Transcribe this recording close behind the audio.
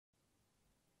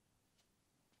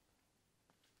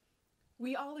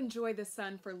We all enjoy the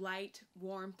sun for light,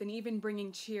 warmth, and even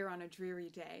bringing cheer on a dreary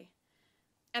day.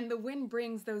 And the wind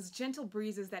brings those gentle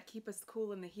breezes that keep us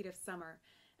cool in the heat of summer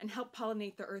and help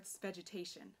pollinate the Earth's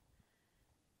vegetation.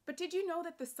 But did you know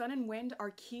that the sun and wind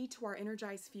are key to our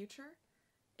energized future?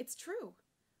 It's true.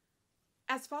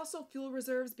 As fossil fuel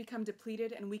reserves become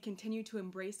depleted and we continue to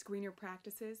embrace greener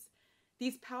practices,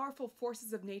 these powerful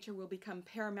forces of nature will become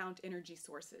paramount energy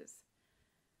sources.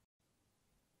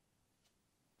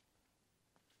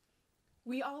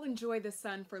 We all enjoy the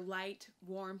sun for light,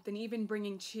 warmth, and even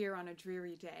bringing cheer on a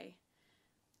dreary day.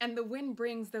 And the wind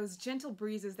brings those gentle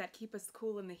breezes that keep us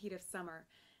cool in the heat of summer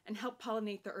and help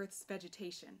pollinate the Earth's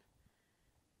vegetation.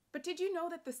 But did you know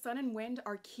that the sun and wind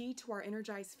are key to our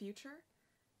energized future?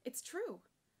 It's true.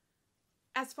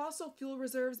 As fossil fuel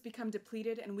reserves become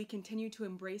depleted and we continue to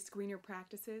embrace greener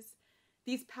practices,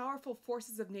 these powerful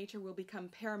forces of nature will become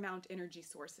paramount energy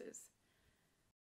sources.